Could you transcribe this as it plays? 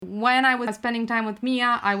when I was spending time with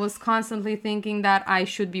Mia, I was constantly thinking that I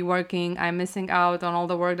should be working. I'm missing out on all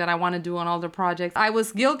the work that I want to do on all the projects. I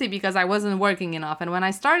was guilty because I wasn't working enough. And when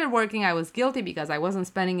I started working, I was guilty because I wasn't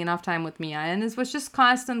spending enough time with Mia. And it was just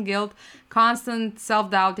constant guilt, constant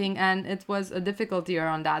self-doubting, and it was a difficult year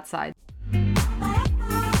on that side.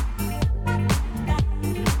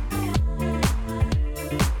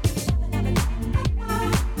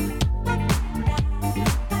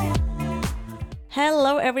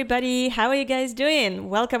 Hello everybody, how are you guys doing?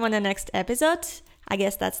 Welcome on the next episode. I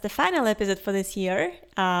guess that's the final episode for this year,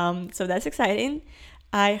 so that's exciting.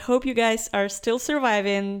 I hope you guys are still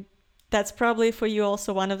surviving. That's probably for you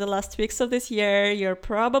also one of the last weeks of this year. You're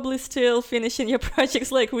probably still finishing your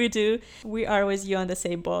projects like we do. We are with you on the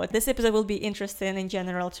same boat. This episode will be interesting in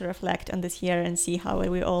general to reflect on this year and see how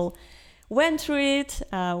we all went through it,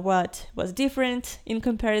 what was different in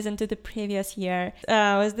comparison to the previous year.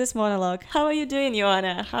 With this monologue, how are you doing,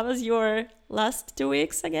 Ioana? How was your last 2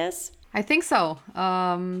 weeks, I guess? I think so.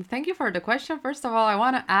 Thank you for the question. First of all, I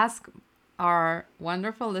want to ask our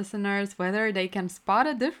wonderful listeners whether they can spot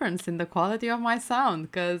a difference in the quality of my sound,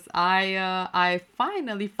 because I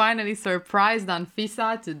finally surprised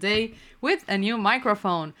Anfisa today with a new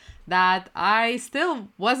microphone that I still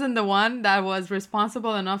wasn't the one that was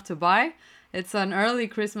responsible enough to buy. It's an early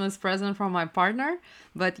Christmas present from my partner,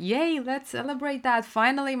 but yay, let's celebrate that.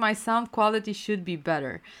 Finally, my sound quality should be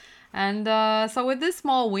better. And so with this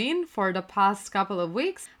small win for the past couple of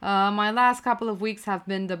weeks, my last couple of weeks have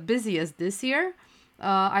been the busiest this year.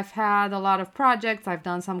 I've had a lot of projects. I've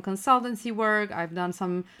done some consultancy work. I've done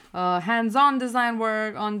some hands-on design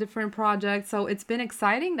work on different projects. So it's been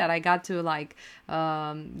exciting that I got to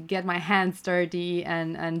get my hands dirty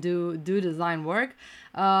and do design work.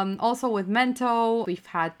 Also with Mento, we've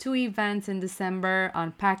had 2 events in December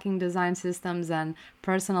on packing design systems and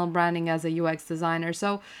personal branding as a UX designer.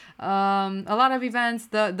 So a lot of events.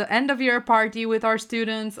 The end of year party with our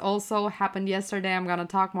students also happened yesterday. I'm gonna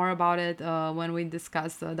talk more about it when we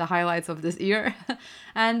discuss the highlights of this year.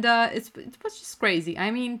 And it was just crazy.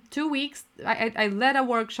 I mean, 2 weeks. I led a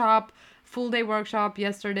workshop, full day workshop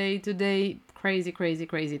yesterday, today.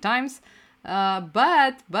 Crazy times.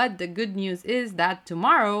 But the good news is that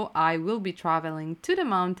tomorrow I will be traveling to the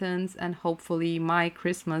mountains and hopefully my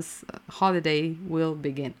Christmas holiday will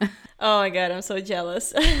begin. Oh my god, I'm so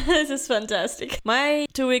jealous. This is fantastic. My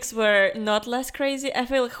 2 weeks were not less crazy. I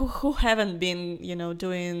feel like who haven't been,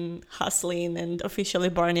 doing hustling and officially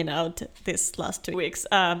burning out this last 2 weeks.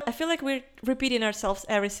 I feel like we're repeating ourselves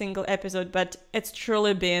every single episode, but it's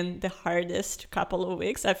truly been the hardest couple of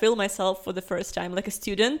weeks. I feel myself for the first time like a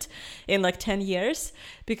student in 10 years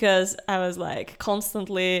because I was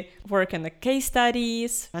constantly working the case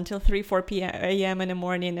studies until 3-4 a.m. in the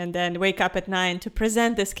morning and then wake up at 9 to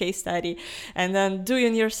present this case study and then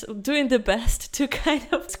doing the best to kind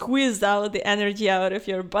of squeeze out the energy out of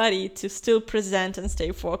your body to still present and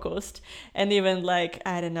stay focused and even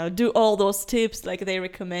do all those tips they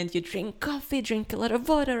recommend you drink coffee, drink a lot of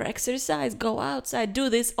water, exercise, go outside, do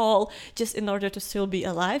this all just in order to still be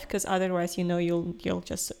alive because otherwise you'll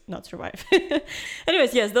just not survive.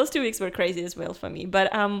 Anyways, yes, those 2 weeks were crazy as well for me,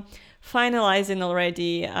 but finalizing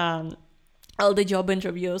already all the job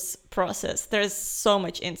interviews process. There's so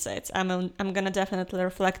much insights. I'm gonna definitely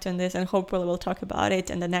reflect on this and hopefully we'll talk about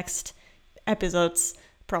it in the next episodes,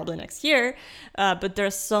 probably next year. But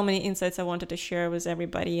there's so many insights I wanted to share with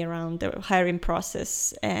everybody around the hiring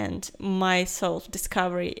process and my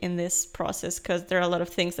self-discovery in this process, because there are a lot of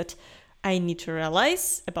things that I need to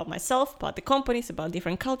realize about myself, about the companies, about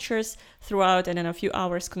different cultures throughout, and then a few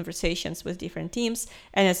hours conversations with different teams,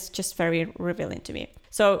 and it's just very revealing to me.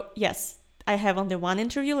 So yes, I have only 1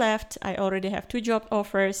 interview left. I already have 2 job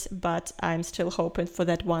offers, but I'm still hoping for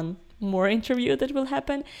that one more interview that will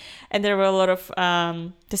happen. And there were a lot of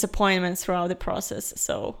disappointments throughout the process.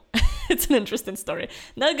 So it's an interesting story.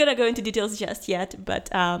 Not gonna go into details just yet, but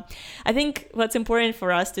I think what's important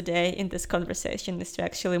for us today in this conversation is to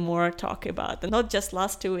actually more talk about not just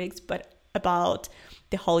last 2 weeks, but about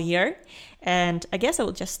the whole year. And I guess I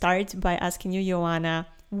will just start by asking you, Ioana,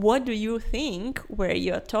 what do you think were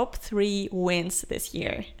your top 3 wins this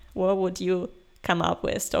year? What would you come up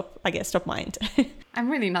with? Top mind. I'm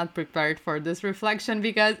really not prepared for this reflection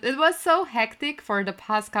because it was so hectic for the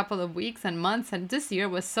past couple of weeks and months, and this year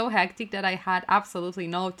was so hectic that I had absolutely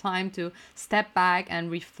no time to step back and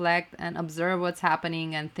reflect and observe what's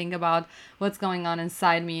happening and think about what's going on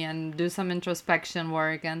inside me and do some introspection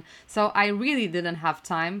work. And so I really didn't have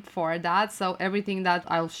time for that. So everything that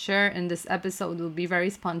I'll share in this episode will be very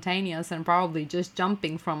spontaneous and probably just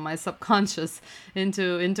jumping from my subconscious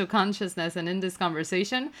into consciousness and in this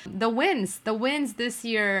conversation. The wins this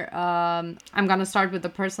year, I'm gonna start with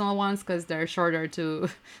the personal ones because they're shorter to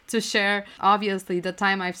to share. Obviously, the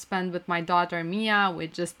time I've spent with my daughter Mia,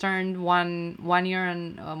 which just turned one year and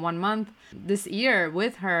 1 month. This year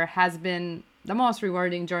with her has been the most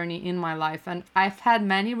rewarding journey in my life, and I've had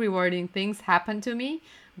many rewarding things happen to me,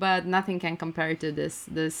 but nothing can compare to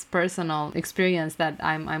this personal experience that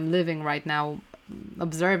I'm living right now,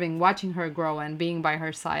 observing, watching her grow and being by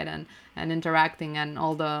her side and interacting, and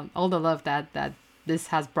all the love that this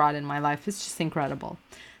has brought in my life. It's just incredible.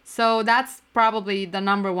 So that's probably the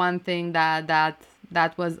number one thing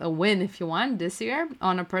that was a win, if you want, this year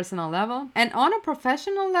on a personal level. And on a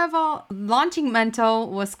professional level, launching Mento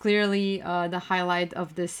was clearly the highlight of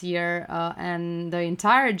this year, and the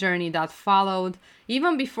entire journey that followed.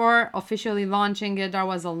 Even before officially launching it, there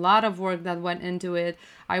was a lot of work that went into it.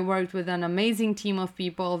 I worked with an amazing team of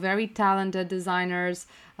people, very talented designers.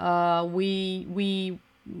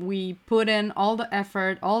 We put in all the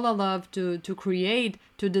effort, all the love to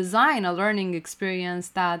design a learning experience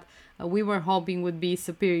that we were hoping would be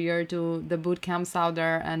superior to the boot camps out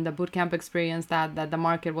there and the bootcamp experience that the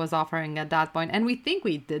market was offering at that point. And we think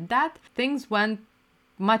we did that. Things went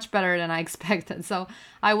much better than I expected. So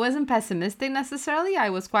I wasn't pessimistic necessarily.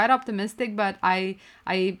 I was quite optimistic, but I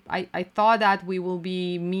thought that we will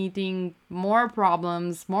be meeting more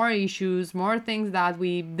problems, more issues, more things that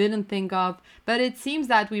we didn't think of. But it seems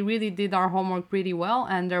that we really did our homework pretty well,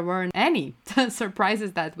 and there weren't any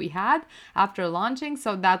surprises that we had after launching.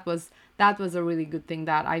 So that was a really good thing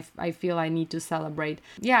that I feel I need to celebrate.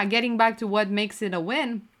 Yeah, getting back to what makes it a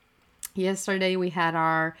win. Yesterday we had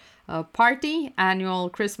our annual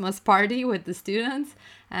Christmas party with the students,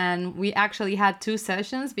 and we actually had 2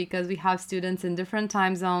 sessions because we have students in different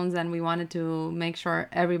time zones and we wanted to make sure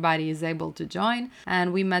everybody is able to join.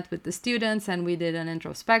 And we met with the students and we did an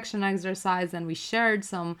introspection exercise, and we shared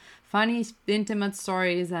some funny, intimate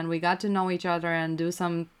stories, and we got to know each other and do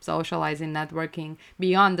some socializing, networking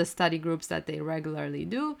beyond the study groups that they regularly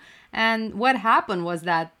do. And what happened was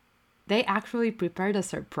that they actually prepared a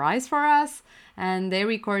surprise for us, and they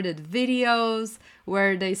recorded videos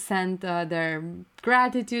where they sent their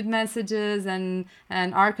gratitude messages, and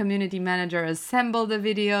our community manager assembled the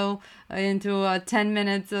video into a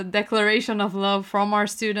 10-minute declaration of love from our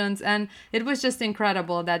students. And it was just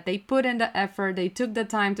incredible that they put in the effort, they took the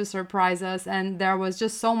time to surprise us, and there was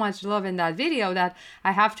just so much love in that video that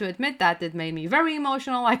I have to admit that it made me very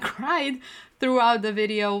emotional. I cried throughout the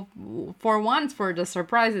video, for once for the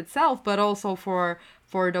surprise itself, but also for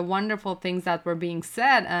the wonderful things that were being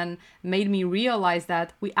said, and made me realize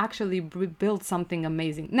that we actually built something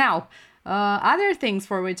amazing. Now, other things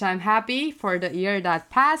for which I'm happy for the year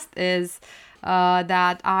that passed is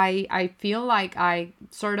that I feel like I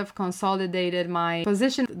sort of consolidated my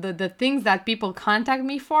position, the things that people contact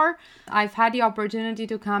me for. I've had the opportunity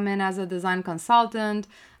to come in as a design consultant,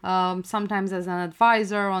 sometimes as an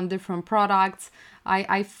advisor on different products.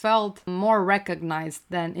 I felt more recognized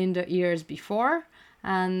than in the years before,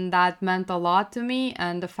 and that meant a lot to me.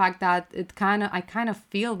 And the fact that I kind of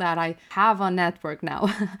feel that I have a network now.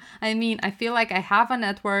 I mean, I feel like I have a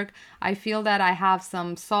network. I feel that I have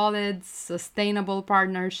some solid, sustainable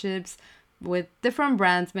partnerships with different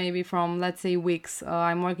brands, maybe from, let's say, Wix.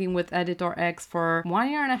 I'm working with Editor X for 1.5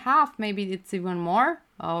 years, maybe it's even more.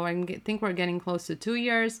 I think we're getting close to 2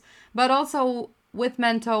 years. But also with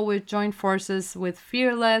Mento, we've joined forces with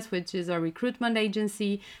Fearless, which is a recruitment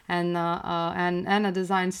agency and a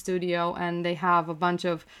design studio, and they have a bunch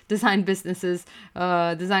of design businesses,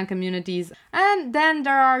 design communities. And then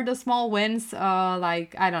there are the small wins,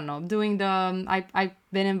 like, I don't know, I've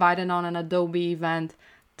been invited on an Adobe event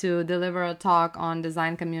to deliver a talk on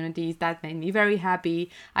design communities. That made me very happy.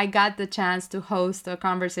 I got the chance to host a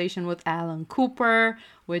conversation with Alan Cooper,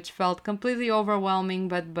 which felt completely overwhelming,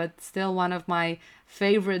 but still one of my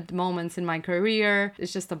favorite moments in my career.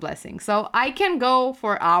 It's just a blessing. So I can go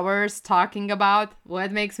for hours talking about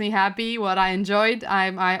what makes me happy, what I enjoyed.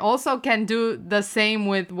 I also can do the same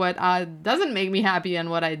with what doesn't make me happy and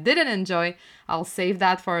what I didn't enjoy. I'll save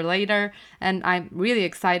that for later. And I'm really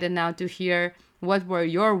excited now to hear what were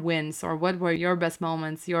your wins, or what were your best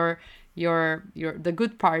moments, the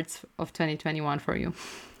good parts of 2021 for you?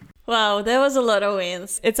 Wow, there was a lot of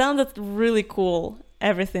wins. It sounded really cool,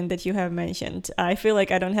 everything that you have mentioned. I feel like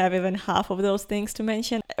I don't have even half of those things to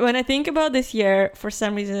mention. When I think about this year, for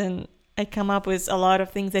some reason, I come up with a lot of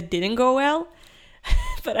things that didn't go well,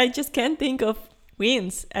 but I just can't think of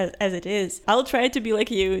wins as it is. I'll try to be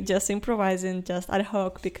like you, just improvising, just ad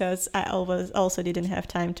hoc, because I always also didn't have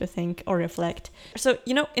time to think or reflect. So,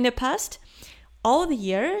 in the past, all the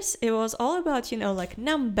years, it was all about, like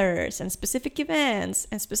numbers and specific events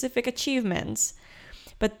and specific achievements.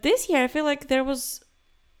 But this year, I feel like there was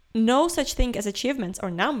no such thing as achievements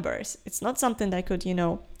or numbers. It's not something that I could,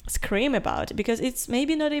 scream about, because it's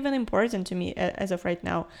maybe not even important to me as of right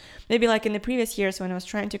now. Maybe like in the previous years when I was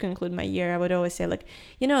trying to conclude my year, I would always say like,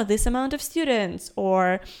 this amount of students,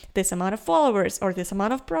 or this amount of followers, or this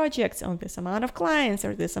amount of projects, or this amount of clients,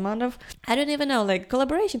 or this amount of, I don't even know, like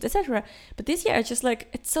collaborations, etc. But this year, I just like,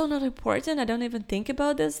 it's so not important. I don't even think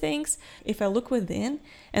about those things. If I look within,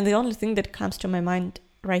 and the only thing that comes to my mind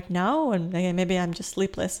right now, and maybe I'm just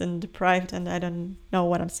sleepless and deprived and I don't know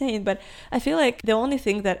what I'm saying, but I feel like the only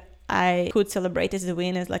thing that I could celebrate as a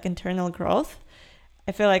win is like internal growth.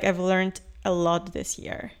 I feel like I've learned a lot this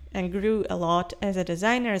year and grew a lot as a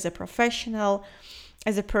designer, as a professional,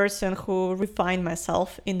 as a person who refined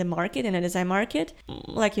myself in the market, in a design market.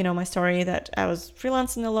 Like, my story that I was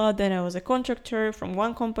freelancing a lot, then I was a contractor from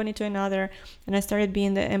one company to another, and I started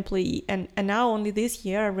being the employee. And now only this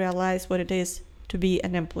year I realized what it is to be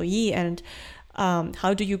an employee, and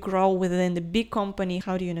how do you grow within the big company,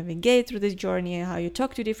 how do you navigate through this journey, how you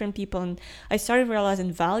talk to different people. And I started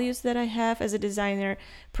realizing values that I have as a designer,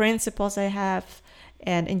 principles I have,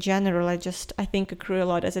 and in general I think I grew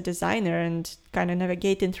a lot as a designer and kind of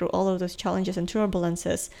navigating through all of those challenges and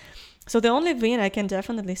turbulences. So the only win I can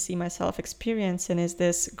definitely see myself experiencing is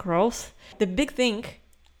this growth. The big thing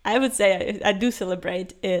I would say I do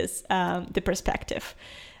celebrate is the perspective.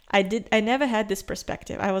 I never had this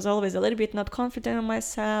perspective. I was always a little bit not confident in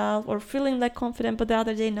myself, or feeling like confident, but the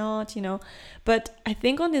other day not, But I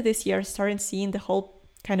think only this year I started seeing the whole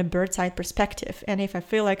kind of bird's eye perspective. And if I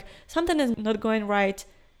feel like something is not going right,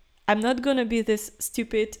 I'm not going to be this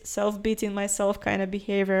stupid self-beating myself kind of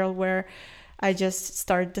behavior where I just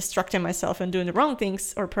start distracting myself and doing the wrong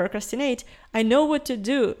things or procrastinate. I know what to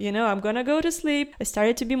do. I'm going to go to sleep. I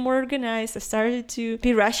started to be more organized. I started to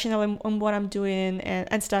be rational on what I'm doing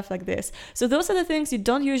and stuff like this. So those are the things you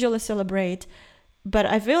don't usually celebrate. But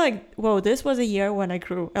I feel like, whoa, this was a year when I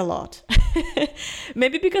grew a lot.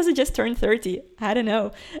 Maybe because I just turned 30. I don't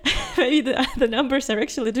know. Maybe the numbers are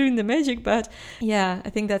actually doing the magic, but yeah,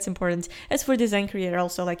 I think that's important. As for design creator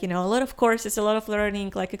also, like, a lot of courses, a lot of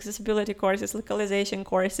learning, like accessibility courses, localization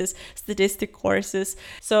courses, statistic courses.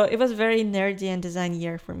 So it was very nerdy and design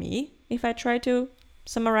year for me, if I try to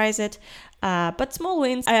summarize it. But small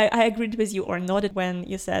wins, I agreed with you or nodded when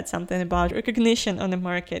you said something about recognition on the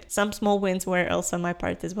market. Some small wins were also on my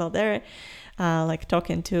part as well there, like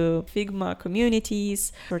talking to Figma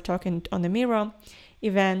communities or talking on the Miro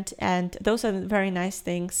event. And those are very nice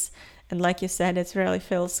things. And like you said, it really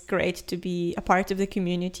feels great to be a part of the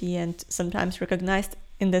community and sometimes recognized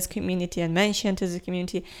in this community and mentioned as a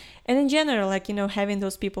community. And in general, like, having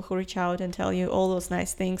those people who reach out and tell you all those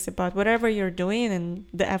nice things about whatever you're doing and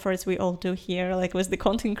the efforts we all do here, like with the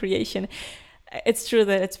content creation. It's true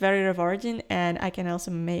that it's very rewarding, and I can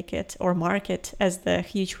also make it or mark it as the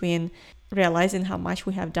huge win, realizing how much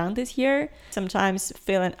we have done this year, sometimes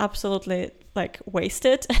feeling absolutely like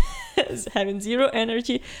wasted, having zero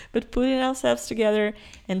energy, but putting ourselves together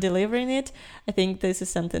and delivering it. I think this is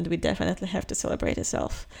something we definitely have to celebrate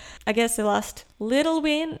ourselves. I guess the last little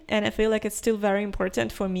win, and I feel like it's still very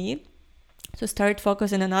important for me to start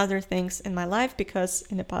focusing on other things in my life, because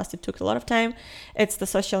in the past it took a lot of time. It's the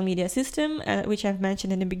social media system, which I've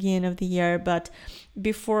mentioned in the beginning of the year, but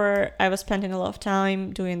before I was spending a lot of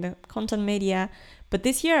time doing the content media. But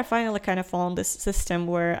this year I finally kind of found this system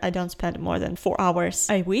where I don't spend more than 4 hours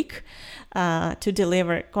a week to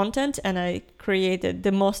deliver content, and I created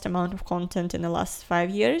the most amount of content in the last 5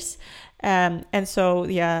 years. And so,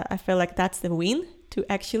 yeah, I feel like that's the win, to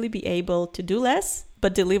actually be able to do less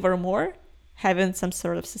but deliver more, having some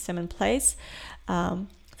sort of system in place.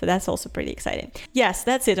 So that's also pretty exciting. Yes,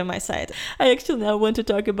 that's it on my side. I actually now want to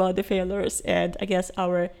talk about the failures and I guess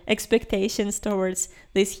our expectations towards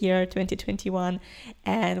this year, 2021,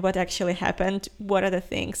 and what actually happened. What are the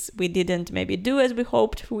things we didn't maybe do as we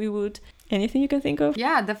hoped we would? Anything you can think of?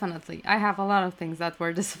 Yeah, definitely. I have a lot of things that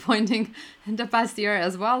were disappointing in the past year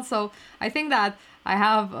as well. So I think that I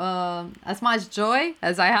have as much joy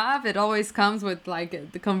as I have. It always comes with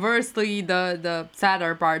conversely the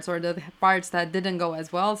sadder parts or the parts that didn't go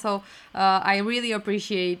as well. So I really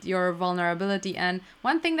appreciate your vulnerability. And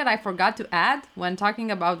one thing that I forgot to add when talking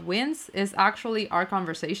about wins is actually our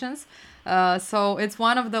conversations. So it's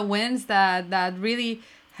one of the wins that really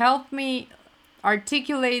helped me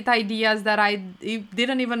articulate ideas that I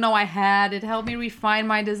didn't even know I had. It helped me refine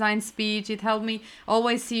my design speech. It helped me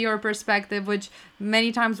always see your perspective, which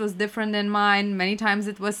many times was different than mine. Many times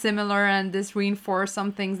it was similar, and this reinforced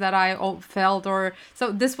some things that I felt. Or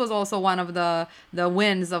so this was also one of the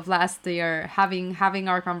wins of last year, having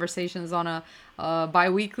our conversations on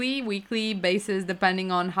bi-weekly, weekly basis,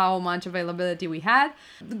 depending on how much availability we had.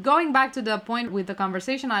 Going back to the point with the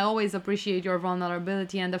conversation, I always appreciate your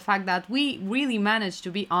vulnerability and the fact that we really managed to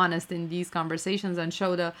be honest in these conversations and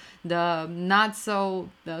show the not so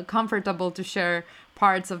comfortable to share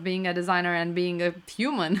parts of being a designer and being a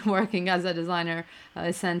human working as a designer,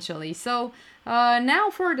 essentially. So now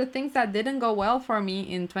for the things that didn't go well for me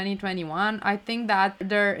in 2021, I think that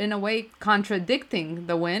they're in a way contradicting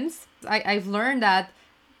the wins. I've learned that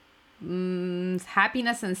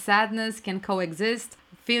happiness and sadness can coexist.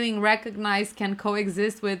 Feeling recognized can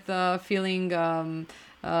coexist with feeling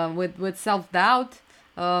with self-doubt.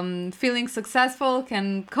 Feeling successful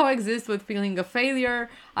can coexist with feeling a failure.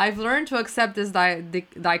 I've learned to accept this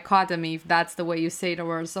dichotomy, if that's the way you say the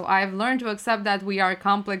word. So I've learned to accept that we are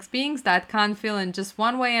complex beings that can't feel in just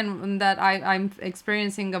one way, and that I'm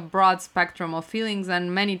experiencing a broad spectrum of feelings,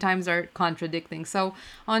 and many times are contradicting. So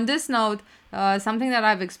on this note, something that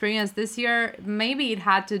I've experienced this year, maybe it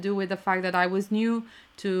had to do with the fact that I was new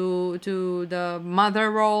to the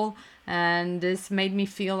mother role, and this made me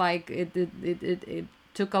feel like it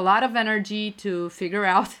took a lot of energy to figure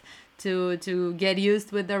out, to get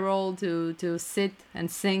used with the role, to sit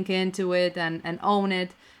and sink into it and own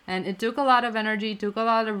it. And it took a lot of energy, took a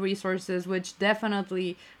lot of resources, which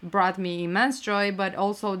definitely brought me immense joy. But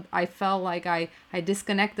also I felt like I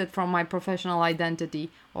disconnected from my professional identity,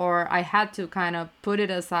 or I had to kind of put it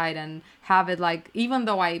aside and have it like, even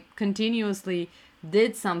though I continuously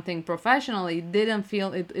did something professionally, didn't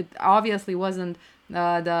feel it obviously wasn't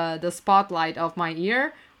the spotlight of my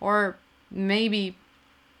year, or maybe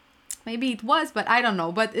it was, but I don't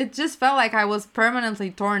know. But it just felt like I was permanently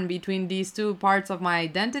torn between these two parts of my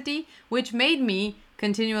identity, which made me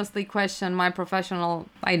continuously question my professional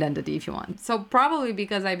identity, if you want. So probably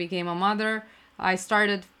because I became a mother, I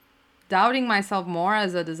started doubting myself more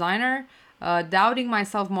as a designer, doubting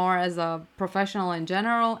myself more as a professional in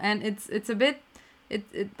general. And it's a bit,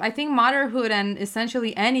 I think motherhood and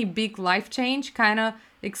essentially any big life change kind of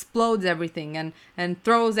explodes everything and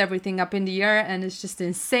throws everything up in the air, and it's just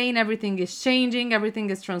insane. Everything is changing,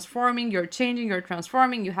 everything is transforming, you're changing, you're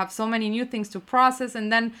transforming, you have so many new things to process,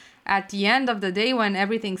 and then at the end of the day, when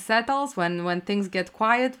everything settles, when things get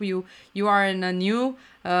quiet, you are in a new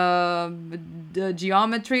the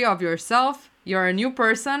geometry of yourself. You're a new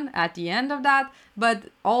person at the end of that, but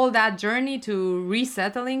all that journey to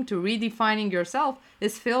resettling, to redefining yourself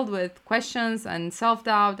is filled with questions and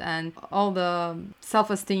self-doubt and all the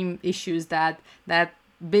self-esteem issues that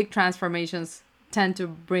big transformations tend to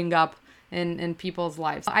bring up in people's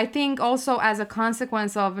lives. I think also as a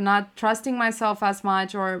consequence of not trusting myself as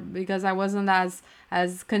much, or because I wasn't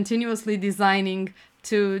as continuously designing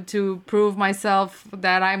to prove myself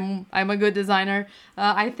that I'm a good designer.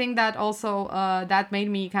 I think that also that made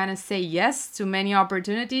me kind of say yes to many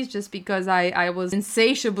opportunities, just because I was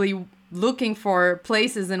insatiably looking for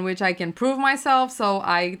places in which I can prove myself. So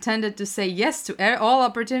I tended to say yes to all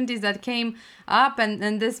opportunities that came up,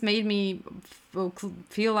 and this made me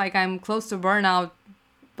feel like I'm close to burnout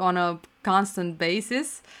on a constant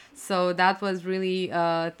basis. So that was really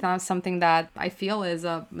something that I feel is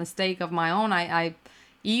a mistake of my own. I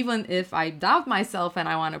even if I doubt myself and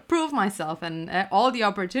I want to prove myself and all the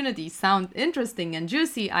opportunities sound interesting and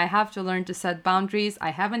juicy, I have to learn to set boundaries.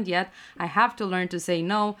 I haven't yet. I have to learn to say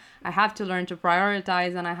no. I have to learn to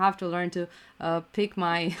prioritize, and I have to learn to pick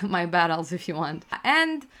my battles, if you want.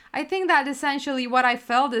 And I think that essentially what I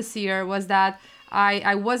felt this year was that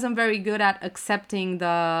I wasn't very good at accepting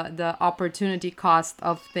the opportunity cost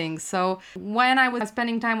of things. So when I was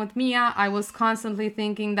spending time with Mia, I was constantly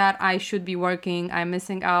thinking that I should be working. I'm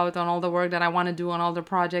missing out on all the work that I want to do on all the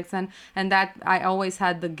projects, and that I always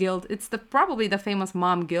had the guilt. It's probably the famous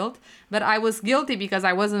mom guilt, but I was guilty because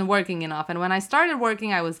I wasn't working enough. And when I started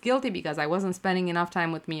working, I was guilty because I wasn't spending enough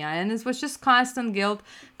time with Mia. And it was just constant guilt,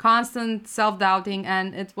 constant self-doubting,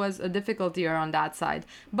 and it was a difficult year on that side.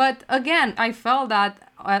 But again, I felt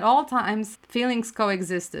that at all times feelings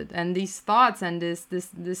coexisted, and these thoughts and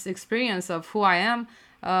this experience of who I am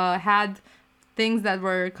had things that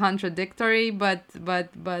were contradictory, but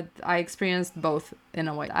I experienced both in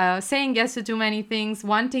a way. Saying yes to too many things,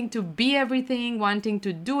 wanting to be everything, wanting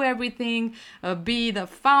to do everything, be the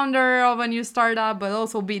founder of a new startup, but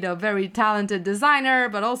also be the very talented designer,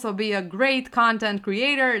 but also be a great content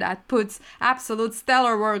creator that puts absolute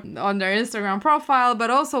stellar work on their Instagram profile, but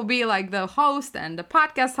also be like the host and the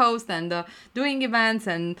podcast host and doing events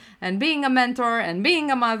and being a mentor and being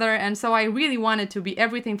a mother. And so I really wanted to be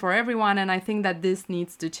everything for everyone, and I think that this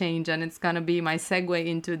needs to change, and it's going to be my segue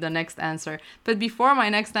into the next answer. But before my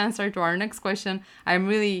next answer to our next question, I'm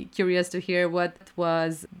really curious to hear what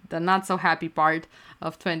was the not so happy part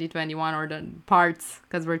of 2021, or the parts,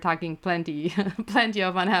 because we're talking plenty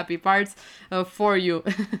of unhappy parts for you.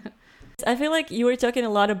 I feel like you were talking a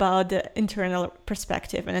lot about the internal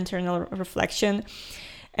perspective and internal reflection.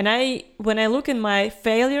 And when I look at my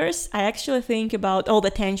failures, I actually think about all the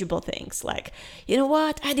tangible things. Like, you know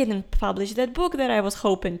what? I didn't publish that book that I was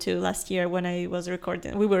hoping to last year when we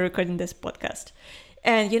were recording this podcast.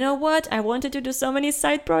 And you know what? I wanted to do so many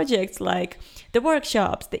side projects, like the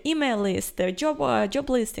workshops, the email list, the job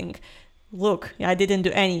listing. Look, I didn't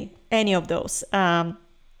do any of those.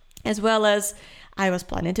 As well as I was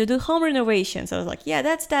planning to do home renovations. I was like, yeah,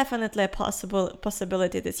 that's definitely a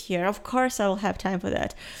possibility this year. Of course, I will have time for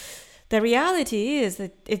that. The reality is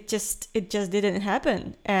that it just didn't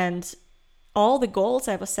happen. And all the goals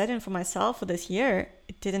I was setting for myself for this year,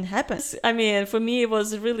 it didn't happen. I mean, for me, it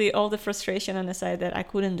was really all the frustration on the side that I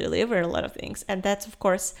couldn't deliver a lot of things. And that's, of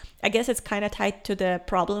course, I guess it's kind of tied to the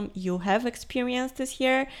problem you have experienced this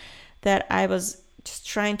year, that I was just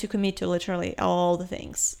trying to commit to literally all the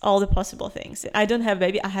things, all the possible things. I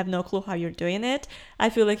have no clue how you're doing it.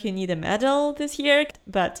 I feel like you need a medal this year.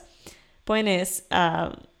 But point is,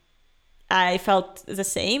 I felt the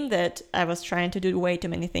same, that I was trying to do way too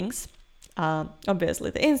many things. Obviously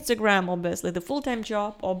the Instagram, obviously the full-time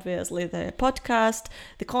job, obviously the podcast,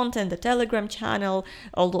 the content, the Telegram channel,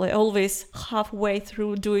 always halfway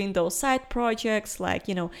through doing those side projects, like,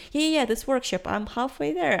 this workshop, I'm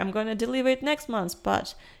halfway there, I'm gonna deliver it next month,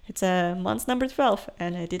 but it's month number 12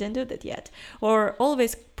 and I didn't do that yet. Or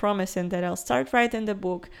always promising that I'll start writing the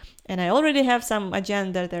book, and I already have some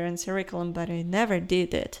agenda there in curriculum, but I never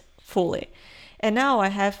did it fully. And now I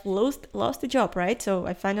have lost the job, right? So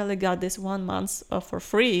I finally got this 1 month for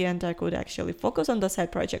free, and I could actually focus on the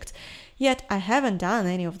side projects. Yet I haven't done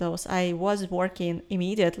any of those. I was working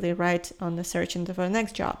immediately right on the searching for the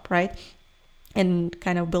next job, right? And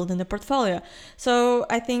kind of building the portfolio. So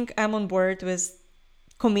I think I'm on board with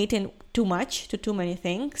committing too much to too many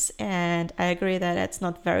things, and I agree that it's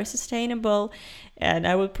not very sustainable. And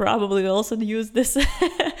I would probably also use this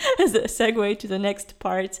as a segue to the next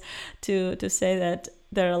part to say that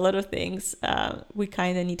there are a lot of things we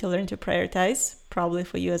kind of need to learn to prioritize, probably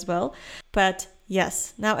for you as well. But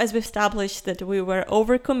yes, now as we've established that we were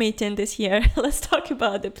overcommitting this year, let's talk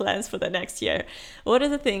about the plans for the next year. What are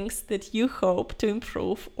the things that you hope to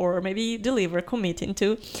improve or maybe deliver committing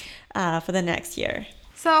to for the next year?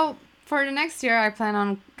 So for the next year, I plan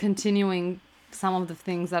on continuing some of the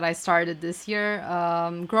things that I started this year.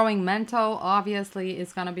 Growing Mento, obviously,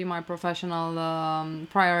 is going to be my professional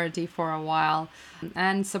priority for a while.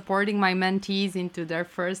 And supporting my mentees into their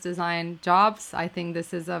first design jobs. I think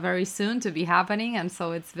this is very soon to be happening. And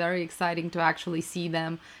so it's very exciting to actually see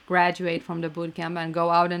them graduate from the bootcamp and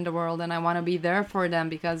go out in the world. And I want to be there for them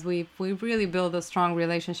because we've really built a strong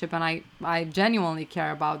relationship, and I genuinely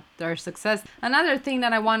care about their success. Another thing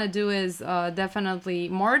that I want to do is definitely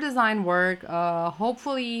more design work.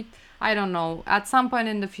 Hopefully, I don't know, at some point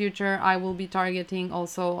in the future, I will be targeting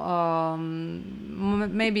also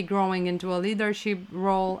maybe growing into a leadership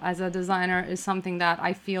role as a designer is something that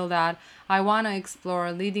I feel that I want to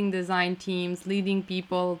explore, leading design teams, leading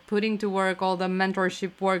people, putting to work all the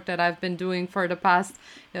mentorship work that I've been doing for the past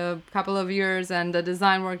couple of years, and the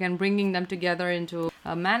design work, and bringing them together into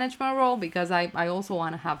a management role, because I also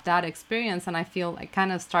want to have that experience. And I feel I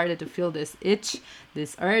kind of started to feel this itch,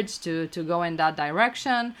 this urge to go in that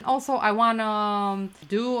direction. Also, I want to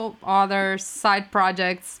do other side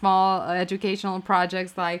projects, small educational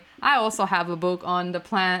projects. Like I also have a book on the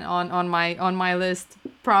plan on my list.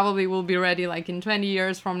 Probably will be ready like in 20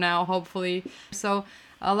 years from now, hopefully. So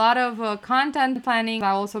a lot of content planning.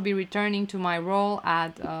 I'll also be returning to my role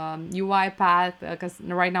at UiPath because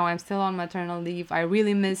right now I'm still on maternal leave. I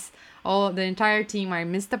really miss the entire team. I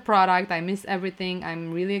miss the product. I miss everything.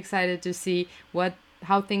 I'm really excited to see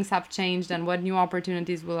how things have changed and what new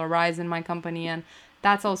opportunities will arise in my company. And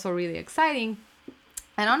that's also really exciting.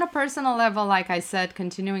 And on a personal level, like I said,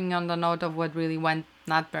 continuing on the note of what really went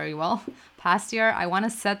not very well past year, I want to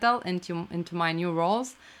settle into my new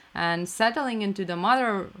roles. And settling into the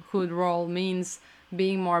motherhood role means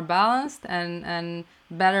being more balanced and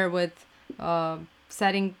better with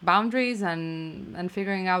setting boundaries and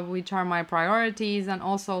figuring out which are my priorities, and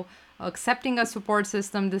also accepting a support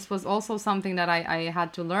system. This was also something that I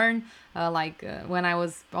had to learn, when I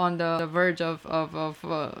was on the verge of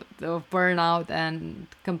burnout and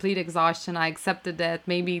complete exhaustion. I accepted that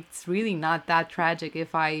maybe it's really not that tragic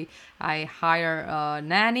if I hire a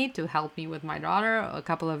nanny to help me with my daughter a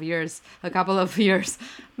couple of years,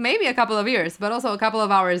 maybe a couple of years, but also a couple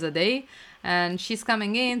of hours a day. And she's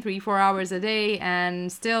coming in 3-4 hours a day,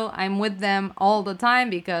 and still I'm with them all the time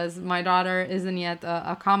because my daughter isn't yet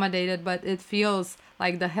accommodated, but it feels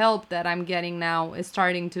like the help that I'm getting now is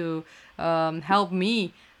starting to help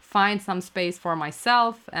me find some space for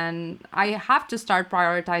myself. And I have to start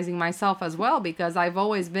prioritizing myself as well, because I've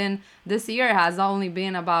always been, this year has only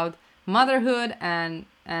been about motherhood and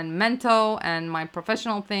mental and my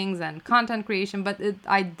professional things and content creation, but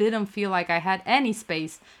I didn't feel like I had any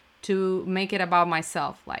space to make it about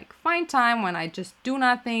myself. Like, find time when I just do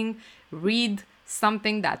nothing, read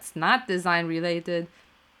something that's not design related,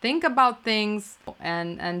 think about things,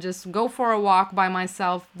 and just go for a walk by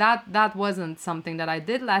myself. That wasn't something that I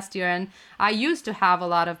did last year. And I used to have a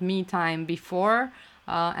lot of me time before,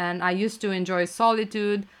 and I used to enjoy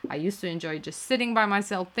solitude. I used to enjoy just sitting by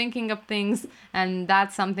myself, thinking of things, and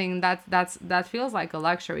that's something that feels like a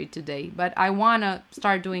luxury today. But I want to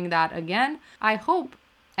start doing that again. I hope,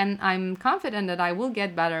 and I'm confident that I will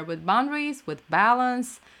get better with boundaries, with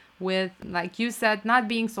balance, with, like you said, not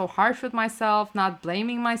being so harsh with myself, not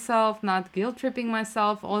blaming myself, not guilt tripping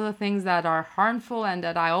myself, all the things that are harmful and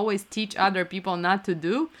that I always teach other people not to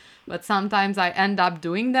do, but sometimes I end up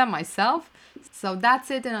doing them myself. So that's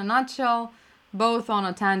it in a nutshell, both on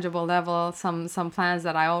a tangible level, some plans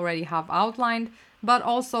that I already have outlined, but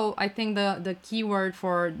also I think the key word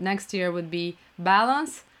for next year would be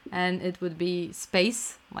balance. And it would be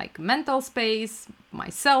space, like mental space,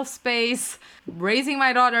 myself space, raising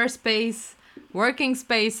my daughter space, working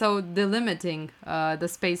space. So delimiting the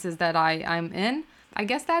spaces that I'm in. I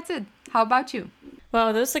guess that's it. How about you?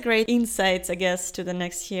 Wow, those are great insights, I guess, to the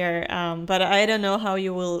next year. But I don't know how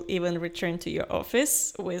you will even return to your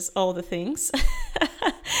office with all the things.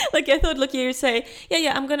 Like, I thought, look, you say,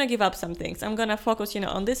 yeah, I'm going to give up some things. I'm going to focus,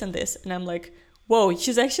 on this and this. And I'm like, whoa,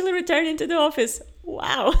 she's actually returning to the office.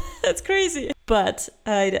 Wow, that's crazy. But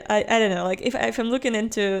I don't know, like if I'm looking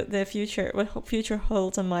into the future, what future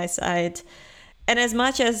holds on my side, and as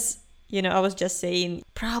much as, I was just saying,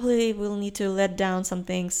 probably we'll need to let go some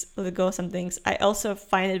things, I also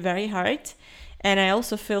find it very hard. And I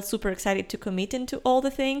also feel super excited to commit into all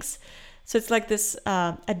the things. So it's like this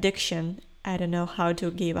addiction. I don't know how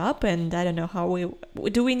to give up, and I don't know how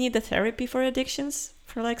do we need the therapy for addictions,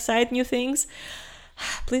 for like side new things?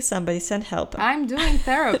 Please, somebody send help. I'm doing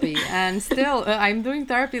therapy, and still I'm doing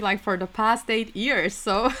therapy like for the past 8 years.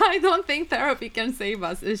 So I don't think therapy can save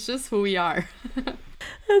us. It's just who we are.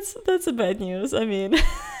 That's a bad news. I mean,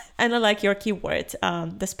 and I like your keyword,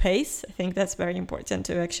 the space. I think that's very important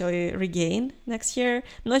to actually regain next year.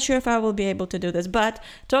 I'm not sure if I will be able to do this, but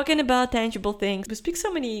talking about tangible things, we speak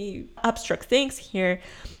so many abstract things here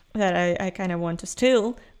that I kind of want to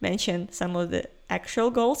still mention some of the actual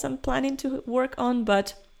goals I'm planning to work on.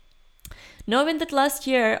 But knowing that last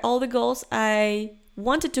year all the goals I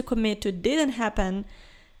wanted to commit to didn't happen,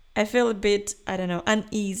 I feel a bit,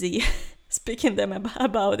 uneasy speaking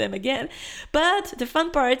about them again. But the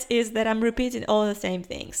fun part is that I'm repeating all the same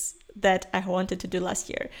things that I wanted to do last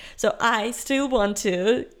year. So I still want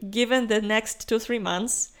to, given the next 2-3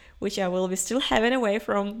 months, which I will be still having away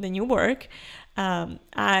from the new work,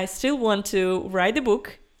 I still want to write the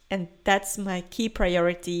book, and that's my key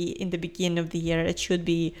priority in the beginning of the year. It should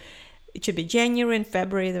be January and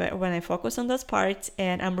February when I focus on those parts,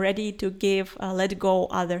 and I'm ready to let go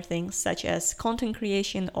other things such as content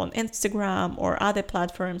creation on Instagram or other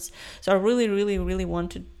platforms. So I really, really, really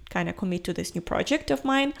want to kind of commit to this new project of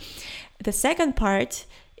mine. The second part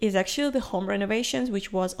is actually the home renovations,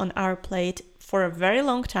 which was on our plate for a very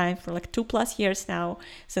long time, for like 2+ years now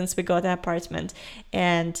since we got the apartment.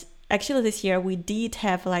 And actually this year we did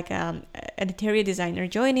have like an interior designer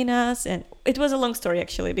joining us, and it was a long story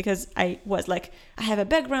actually, because I was like, I have a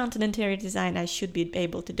background in interior design, I should be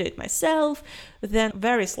able to do it myself. But then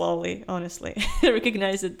very slowly, honestly, I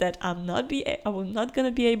recognized that I'm not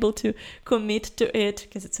gonna be able to commit to it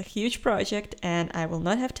because it's a huge project and I will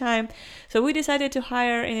not have time. So we decided to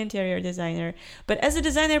hire an interior designer. But as a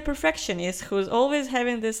designer perfectionist who's always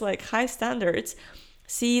having this like high standards,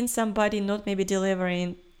 seeing somebody not maybe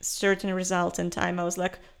delivering certain results in time, I was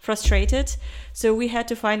like frustrated. So we had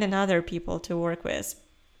to find another people to work with.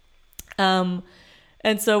 And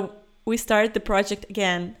so we started the project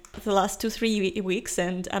again the last 2-3 weeks,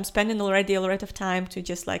 and I'm spending already a lot of time to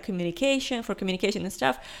just like communication and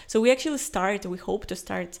stuff. So we hope to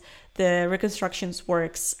start the reconstructions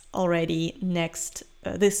works already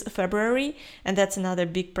this February, and that's another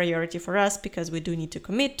big priority for us because we do need to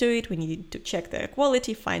commit to it. We need to check the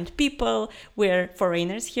quality, find people. We're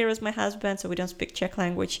foreigners here with my husband, so we don't speak Czech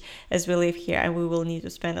language as we live here, and we will need to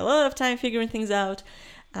spend a lot of time figuring things out.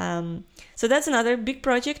 So that's another big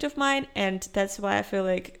project of mine, and that's why I feel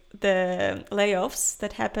like the layoffs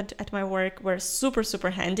that happened at my work were super,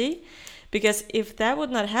 super handy, because if that would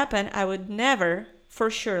not happen, I would never, for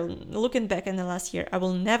sure, looking back in the last year, I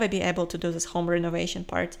will never be able to do this home renovation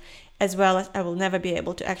part, as well as I will never be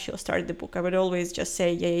able to actually start the book. I would always just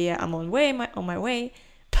say, yeah, I'm on my way,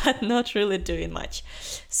 but not really doing much.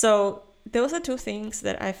 So those are two things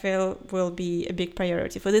that I feel will be a big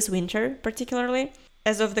priority for this winter, particularly.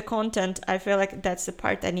 As of the content, I feel like that's the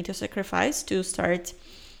part I need to sacrifice to start,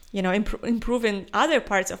 improving other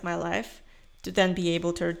parts of my life, to then be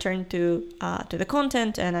able to return to the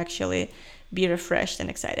content and actually be refreshed and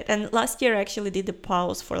excited. And last year I actually did the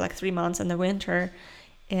pause for like 3 months in the winter,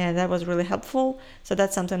 and that was really helpful. So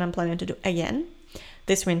that's something I'm planning to do again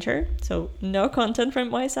this winter. So no content from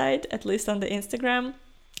my side, at least on the Instagram.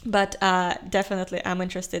 But definitely I'm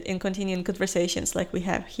interested in continuing conversations like we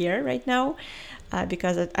have here right now,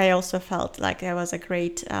 because I also felt like it was a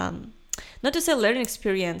great, not to say learning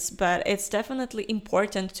experience, but it's definitely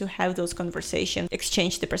important to have those conversations,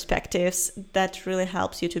 exchange the perspectives. That really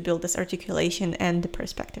helps you to build this articulation and the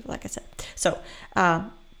perspective, like I said. So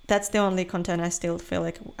that's the only content I still feel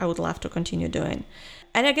like I would love to continue doing.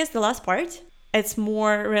 And I guess the last part, it's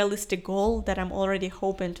more realistic goal that I'm already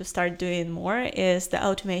hoping to start doing more, is the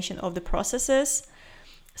automation of the processes,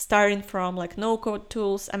 starting from like no-code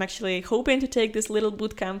tools. I'm actually hoping to take this little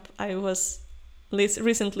bootcamp I was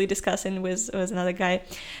recently discussing with another guy.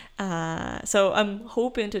 So I'm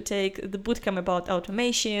hoping to take the bootcamp about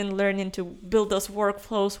automation, learning to build those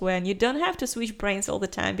workflows when you don't have to switch brains all the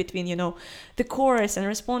time between, the course and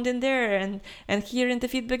responding there and hearing the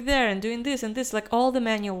feedback there and doing this and this, like all the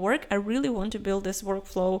manual work. I really want to build this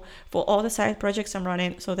workflow for all the side projects I'm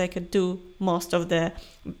running so they could do most of the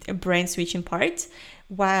brain switching parts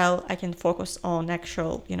while I can focus on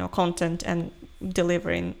actual, content and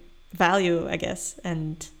delivering value, I guess,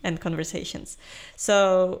 and conversations.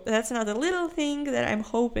 So that's another little thing that I'm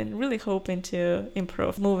really hoping to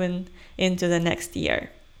improve moving into the next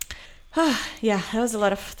year. Yeah, that was a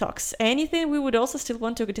lot of talks. Anything we would also still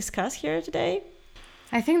want to discuss here today?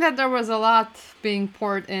 I think that there was a lot being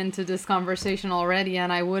poured into this conversation already,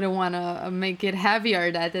 and I wouldn't want to make it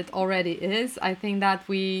heavier than it already is. I think that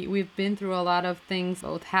we've been through a lot of things,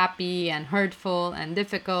 both happy and hurtful and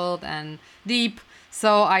difficult and deep.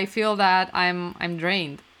 So I feel that I'm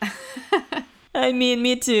drained. I mean,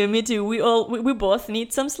 me too. We both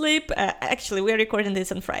need some sleep. Actually, we're recording this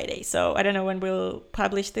on Friday, so I don't know when we'll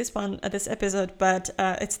publish this episode, but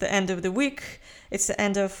it's the end of the week. It's the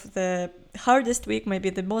end of the hardest week, maybe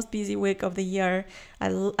the most busy week of the year.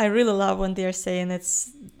 I really love when they're saying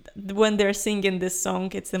when they're singing this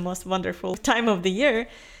song, it's the most wonderful time of the year.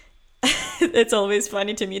 It's always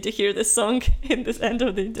funny to me to hear this song in this end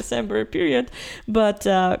of the December period. But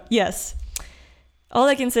yes, all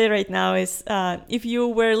I can say right now is if you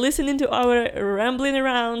were listening to our rambling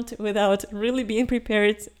around without really being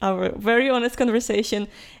prepared, our very honest conversation,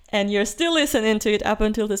 and you're still listening to it up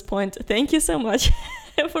until this point, thank you so much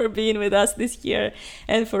for being with us this year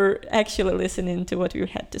and for actually listening to what we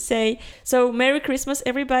had to say. So Merry Christmas,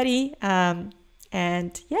 everybody.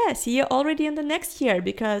 And yeah, see you already in the next year,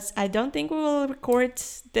 because I don't think we will record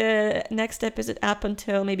the next episode up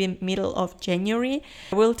until maybe middle of January.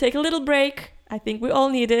 We'll take a little break. I think we all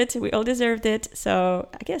need it. We all deserved it. So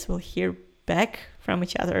I guess we'll hear back from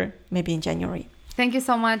each other maybe in January. Thank you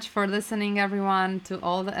so much for listening, everyone, to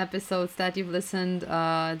all the episodes that you've listened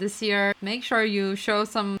this year. Make sure you show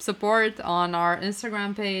some support on our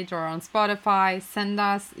Instagram page or on Spotify. Send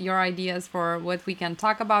us your ideas for what we can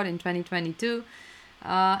talk about in 2022.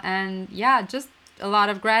 And yeah, just a lot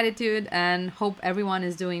of gratitude, and hope everyone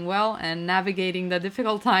is doing well and navigating the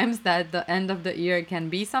difficult times that the end of the year can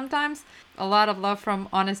be sometimes. A lot of love from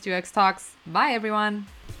Honest UX Talks. Bye, everyone.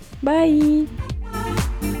 Bye.